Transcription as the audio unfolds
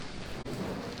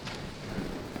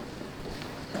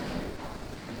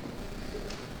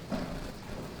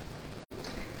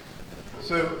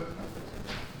So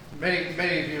many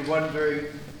of you wondering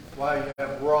why you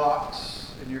have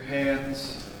rocks in your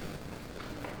hands,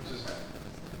 which is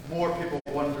more people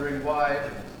wondering why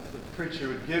the preacher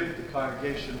would give the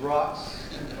congregation rocks.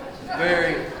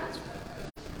 Very,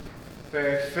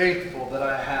 very faithful that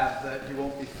I have that you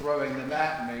won't be throwing them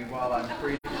at me while I'm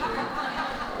preaching.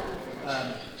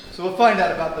 So we'll find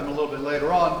out about them a little bit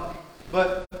later on.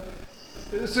 But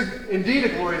it's indeed a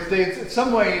glorious day. In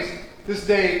some ways, this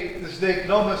day can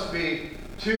almost be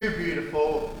too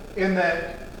beautiful in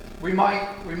that we might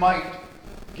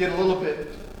get a little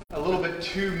bit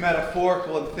too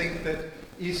metaphorical and think that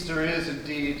Easter is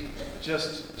indeed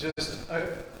just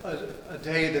a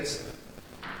day that's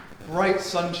bright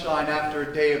sunshine after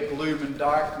a day of gloom and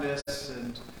darkness,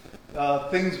 and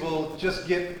things will just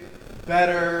get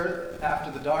better after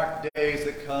the dark days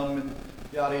that come, and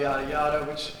yada yada yada.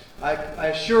 Which I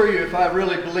assure you, if I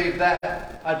really believed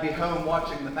that, I'd be home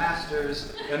watching the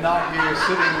Masters and not here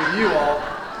sitting with you all.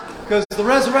 Because the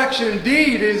resurrection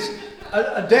indeed is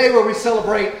a day where we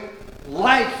celebrate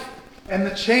life and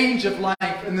the change of life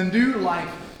and the new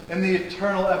life and the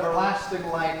eternal everlasting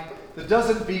life that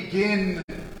doesn't begin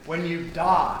when you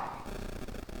die,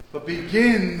 but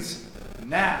begins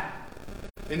now.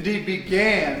 Indeed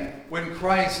began when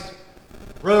Christ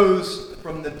rose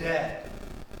from the dead.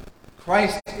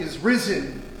 Christ is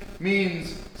risen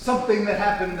means something that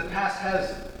happened in the past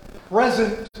has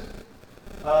present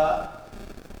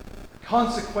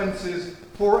consequences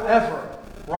forever,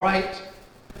 right?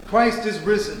 Christ is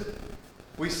risen.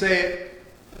 We say it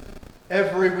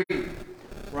every week,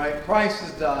 right? Christ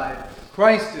has died.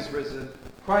 Christ is risen.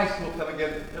 Christ will come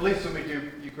again, at least when we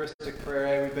do Eucharistic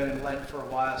prayer. We've been in Lent for a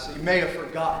while, so you may have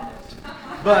forgotten it.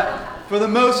 But for the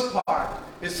most part,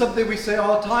 it's something we say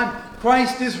all the time.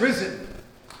 Christ is risen.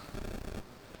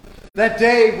 That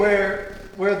day where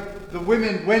the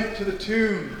women went to the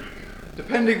tomb,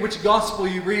 depending which gospel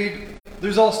you read,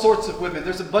 there's all sorts of women.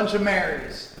 There's a bunch of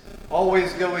Marys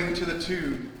always going to the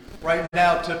tomb right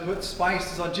now to put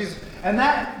spices on Jesus. And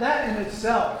that in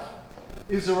itself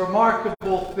is a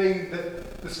remarkable thing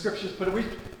that the Scriptures put.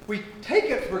 We take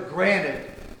it for granted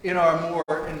in our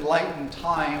more enlightened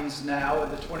times now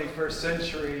in the 21st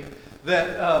century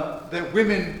that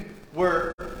women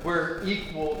were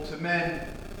equal to men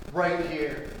right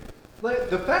here.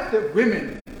 The fact that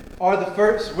women are the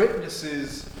first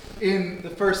witnesses in the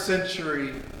first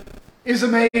century is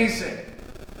amazing.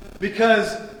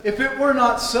 Because if it were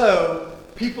not so,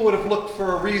 people would have looked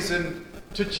for a reason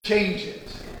to change it.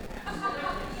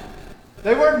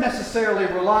 They weren't necessarily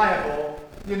reliable.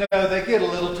 You know, they get a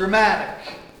little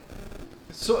dramatic.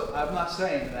 So, I'm not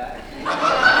saying that.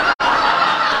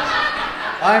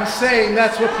 I'm saying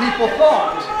that's what people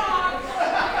thought.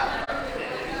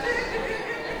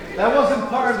 That wasn't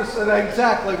part of the...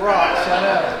 Exactly, rocks, I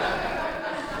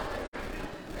know.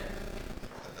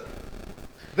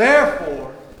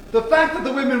 Therefore, the fact that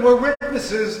the women were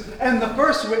witnesses and the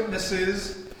first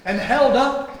witnesses and held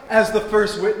up as the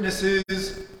first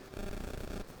witnesses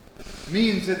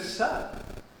means it's so.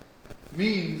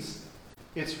 Means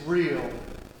it's real.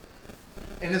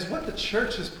 And is what the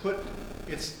church has put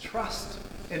its trust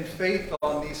and faith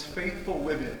on, these faithful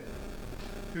women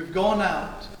who've gone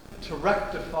out to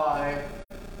rectify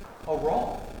a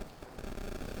wrong.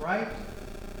 Right?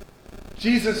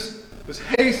 Jesus was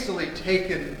hastily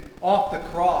taken off the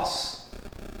cross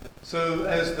so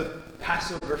as the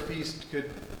Passover feast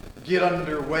could get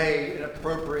underway in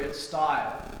appropriate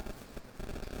style.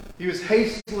 He was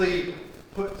hastily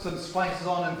put some spices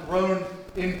on and thrown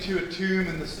into a tomb,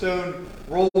 and the stone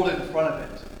rolled in front of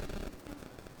it.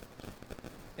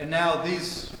 And now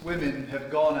these women have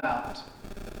gone out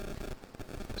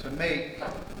to make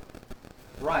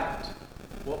right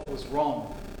what was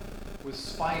wrong with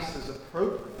spices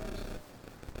appropriate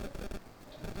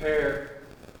to prepare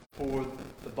for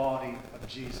the body of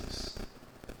Jesus.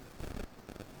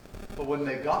 But when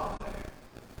they got there,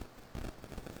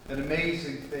 an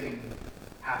amazing thing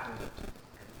happened.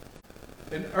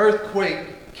 An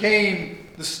earthquake came,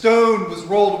 the stone was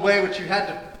rolled away, which you had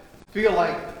to feel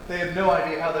like they had no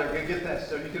idea how they were going to get that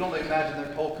stone. You can only imagine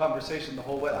their whole conversation the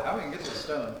whole way. Like, how are we going to get this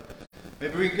stone?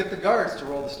 Maybe we can get the guards to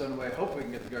roll the stone away. Hope we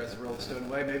can get the guards to roll the stone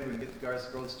away. Maybe we can get the guards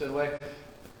to roll the stone away.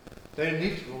 They didn't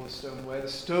need to roll the stone away. The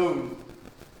stone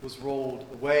was rolled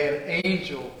away. An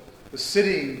angel was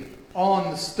sitting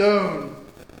on the stone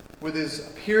with his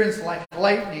appearance like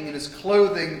lightning and his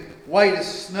clothing white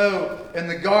as snow. And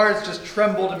the guards just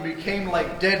trembled and became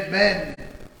like dead men.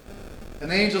 And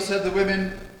the angel said to the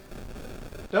women,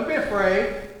 "Don't be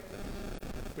afraid,"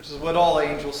 which is what all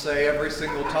angels say every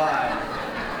single time.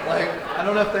 Like, I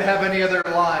don't know if they have any other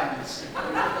lines.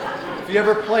 If If you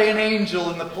ever play an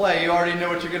angel in the play, you already know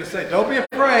what you're going to say. Don't be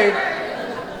afraid.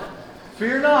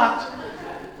 Fear not.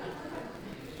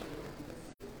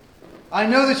 I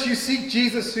know that you seek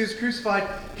Jesus who is crucified.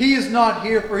 He is not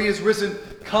here, for he is risen.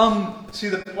 Come to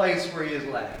the place where he is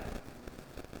laid.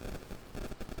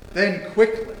 Then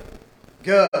quickly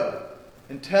go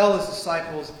and tell his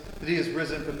disciples that he is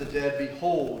risen from the dead.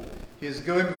 Behold, he is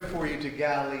going before you to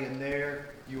Galilee, and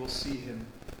there you will see him.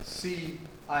 See,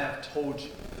 I have told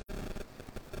you.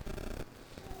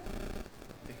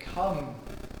 They come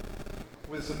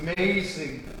with this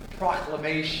amazing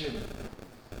proclamation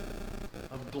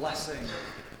of blessing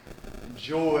and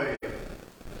joy.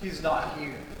 He's not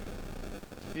here.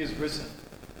 He is risen.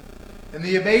 And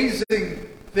the amazing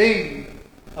thing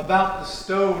about the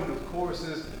stone, of course,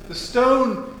 is the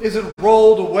stone isn't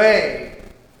rolled away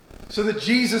so that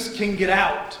Jesus can get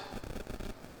out.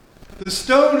 The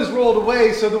stone is rolled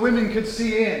away so the women could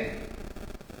see in.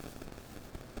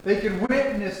 They can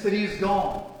witness that he's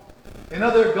gone. In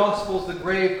other Gospels, the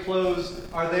grave clothes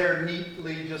are there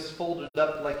neatly just folded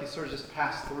up like he sort of just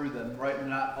passed through them, right? And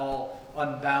not all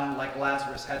unbound like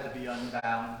Lazarus had to be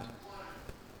unbound.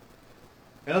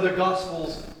 In other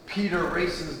Gospels, Peter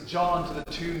races John to the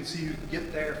tomb to see who can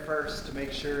get there first to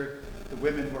make sure the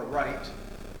women were right.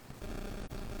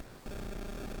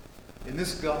 In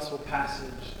this Gospel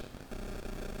passage,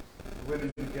 the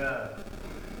women go.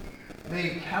 And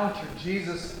they encounter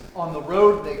Jesus on the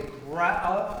road. They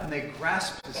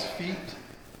grasp his feet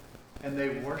and they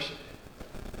worship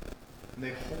him. And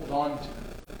they hold on to him.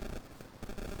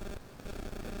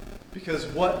 Because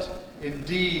what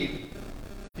indeed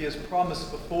he has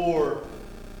promised before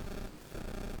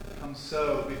comes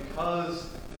so. Because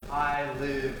I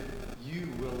live, you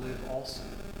will live also.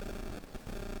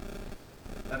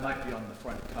 That might be on the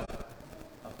front cover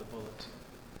of the bulletin.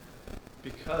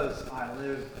 Because I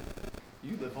live,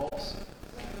 you live also.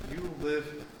 You will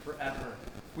live forever.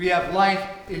 We have life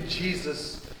in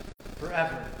Jesus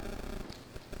forever.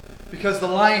 Because the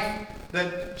life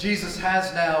that Jesus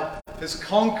has now has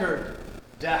conquered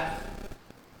death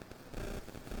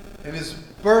and has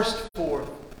burst forth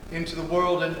into the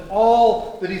world, and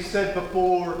all that he said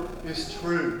before is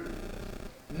true.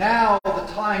 Now the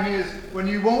time is when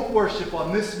you won't worship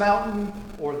on this mountain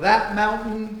or that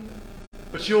mountain,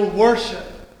 but you'll worship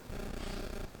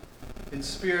in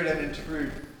spirit and in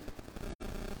truth.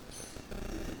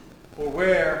 For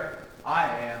where I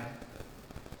am,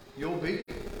 you'll be.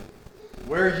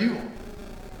 Where you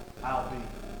are, I'll be.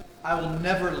 I will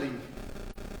never leave you.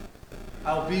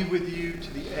 I'll be with you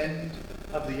to the end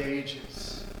of the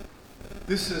ages.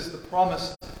 This is the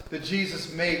promise that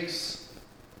Jesus makes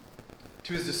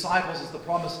to his disciples. Is the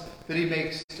promise that he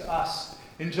makes to us.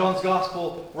 In John's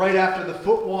Gospel, right after the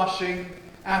foot washing,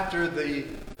 after the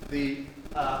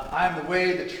I am the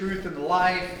way, the truth, and the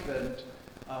life,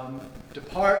 and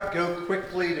depart, go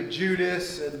quickly to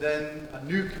Judas, and then a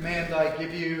new command I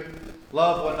give you,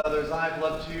 love one another as I've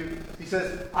loved you. He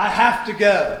says, I have to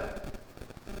go.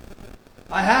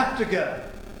 I have to go.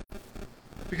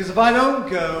 Because if I don't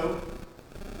go,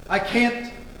 I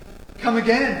can't come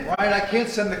again, right? I can't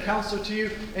send the counselor to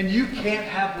you, and you can't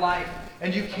have life,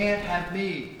 and you can't have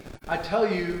me. I tell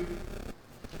you,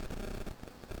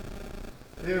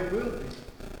 there will be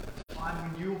a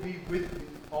time when you'll be with me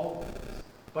always.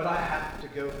 But I have to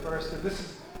go first. And this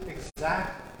is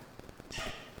exactly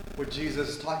what Jesus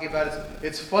is talking about.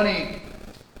 It's funny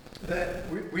that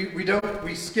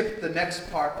we skip the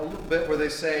next part a little bit where they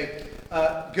say,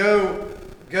 go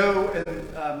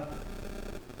and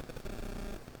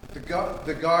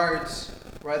the guards,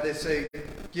 right? They say,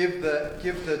 give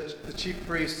the chief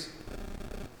priests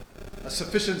a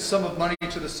sufficient sum of money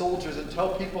to the soldiers and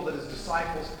tell people that his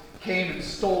disciples came and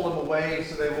stole him away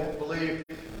so they won't believe.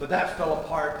 But that fell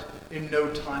apart in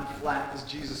no time flat as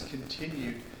Jesus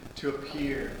continued to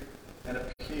appear and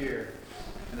appear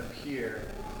and appear.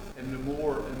 And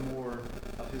more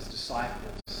of his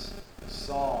disciples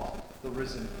saw the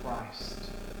risen Christ.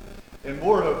 And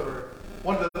moreover,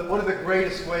 one of the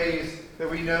greatest ways that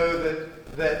we know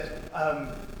that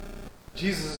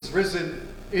Jesus is risen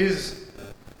is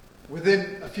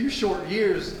within a few short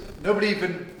years, nobody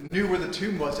even knew where the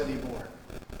tomb was anymore.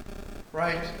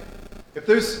 Right? If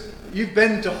you've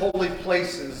been to holy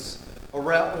places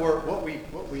around, or what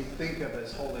we think of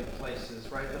as holy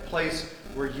places, right? The place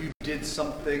where you did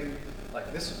something,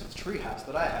 like this is the tree house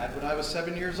that I had when I was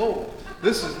 7 years old.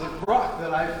 This is the rock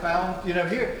that I found,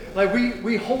 here. Like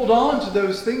we hold on to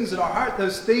those things in our heart,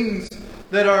 those things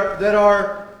that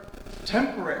are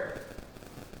temporary.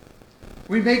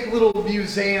 We make little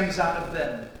museums out of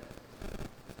them.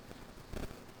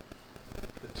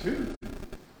 The tomb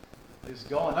is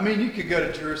gone. I mean, you could go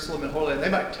to Jerusalem and Holy Land. They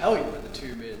might tell you where the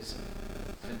tomb is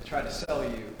and try to sell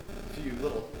you a few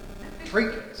little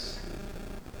trinkets.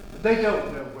 But they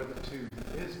don't know where the tomb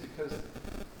is because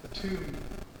the tomb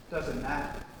doesn't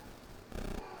matter.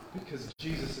 Because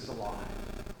Jesus is alive.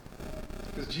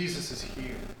 Because Jesus is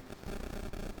here.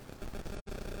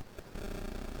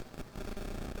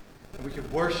 And we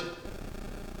could worship.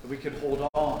 And we could hold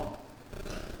on.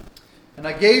 And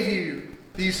I gave you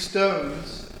these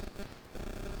stones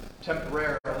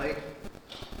temporarily.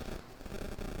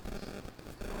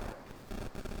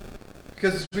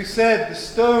 Because as we said, the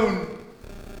stone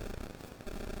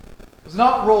was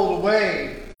not rolled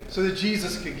away so that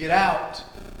Jesus could get out,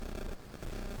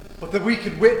 but that we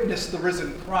could witness the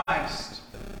risen Christ.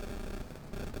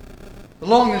 The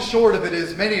long and short of it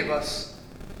is many of us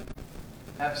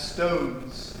have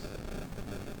stones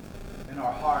in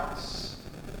our hearts,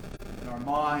 in our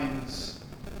minds,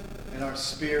 in our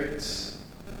spirits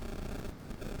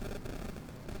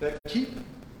that keep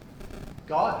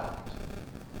God out.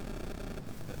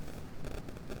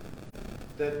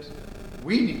 That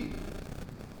we need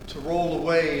to roll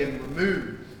away and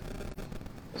remove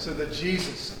so that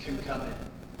Jesus can come in.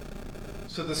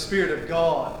 So the Spirit of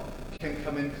God can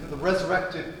come in. The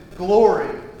resurrected glory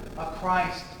of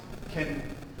Christ can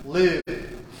live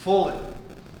fully.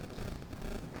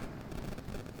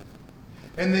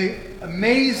 And the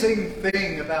amazing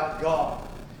thing about God,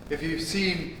 if you've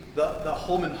seen the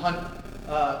Holman Hunt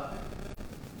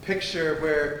picture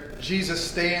where Jesus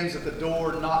stands at the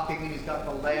door knocking and he's got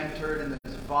the lantern and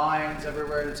there's vines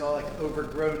everywhere and it's all like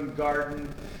overgrown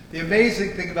garden. The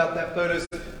amazing thing about that photo is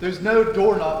that there's no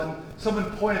doorknob, and someone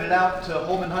pointed it out to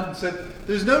Holman Hunt and said,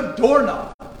 there's no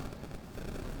doorknob.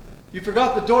 You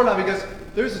forgot the doorknob. He goes,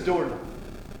 there's a doorknob.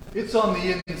 It's on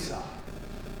the inside.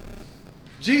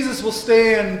 Jesus will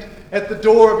stand at the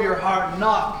door of your heart and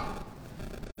knock.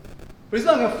 But he's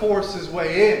not going to force his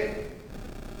way in.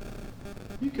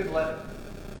 You can let him.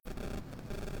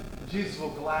 Jesus will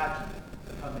gladly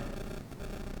come in.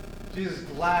 Jesus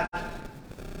gladly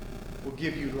will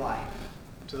give you life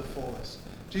to the fullest.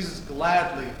 Jesus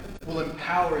gladly will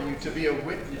empower you to be a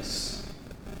witness.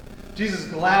 Jesus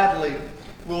gladly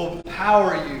will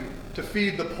empower you to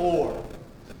feed the poor.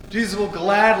 Jesus will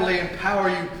gladly empower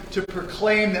you to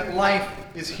proclaim that life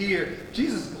is here.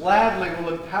 Jesus gladly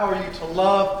will empower you to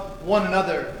love one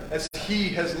another as he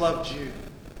has loved you.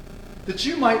 That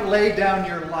you might lay down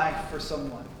your life for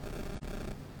someone.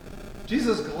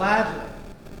 Jesus gladly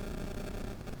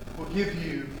will give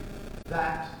you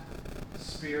that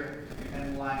spirit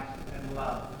and life and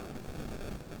love.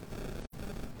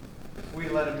 If we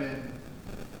let him in,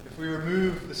 if we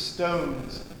remove the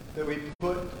stones that we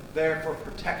put there for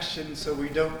protection so we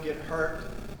don't get hurt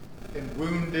and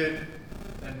wounded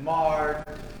and marred,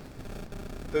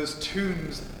 those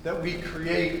tombs that we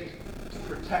create to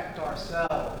protect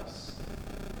ourselves,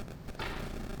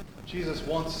 Jesus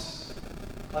wants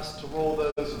us to roll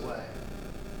those away,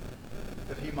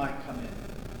 that he might come in.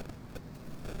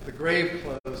 The grave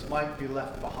clothes might be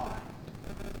left behind.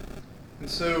 And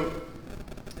so,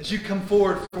 as you come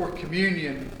forward for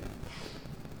communion,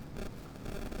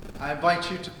 I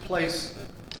invite you to place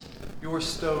your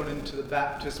stone into the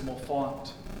baptismal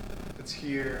font that's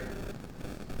here.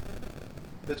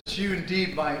 That you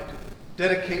indeed might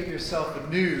dedicate yourself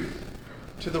anew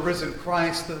to the risen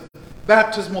Christ. The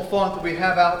baptismal font that we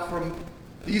have out from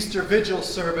the Easter Vigil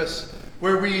service,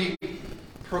 where we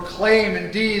proclaim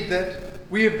indeed that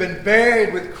we have been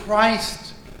buried with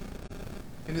Christ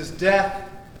in his death,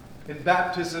 in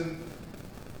baptism,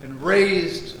 and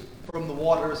raised from the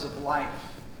waters of life.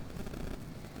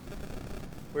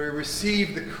 Where we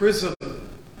receive the chrism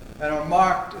and are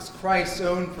marked as Christ's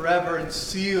own forever and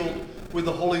sealed with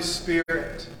the Holy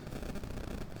Spirit.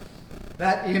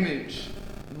 That image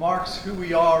marks who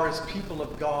we are as people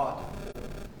of God,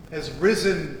 as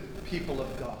risen people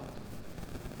of God,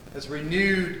 as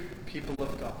renewed people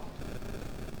of God.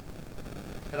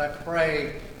 And I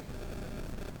pray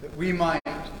that we might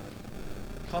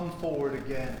come forward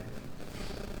again,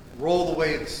 roll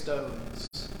away the stones,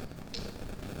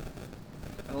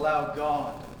 and allow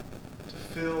God to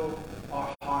fill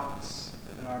our hearts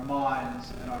and our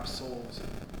minds and our souls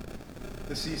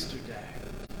this Easter day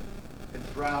and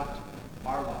throughout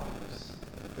our lives,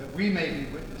 that we may be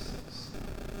witnesses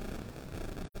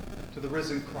to the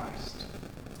risen Christ.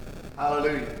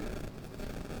 Hallelujah.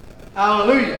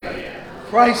 Hallelujah.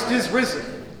 Christ is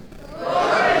risen.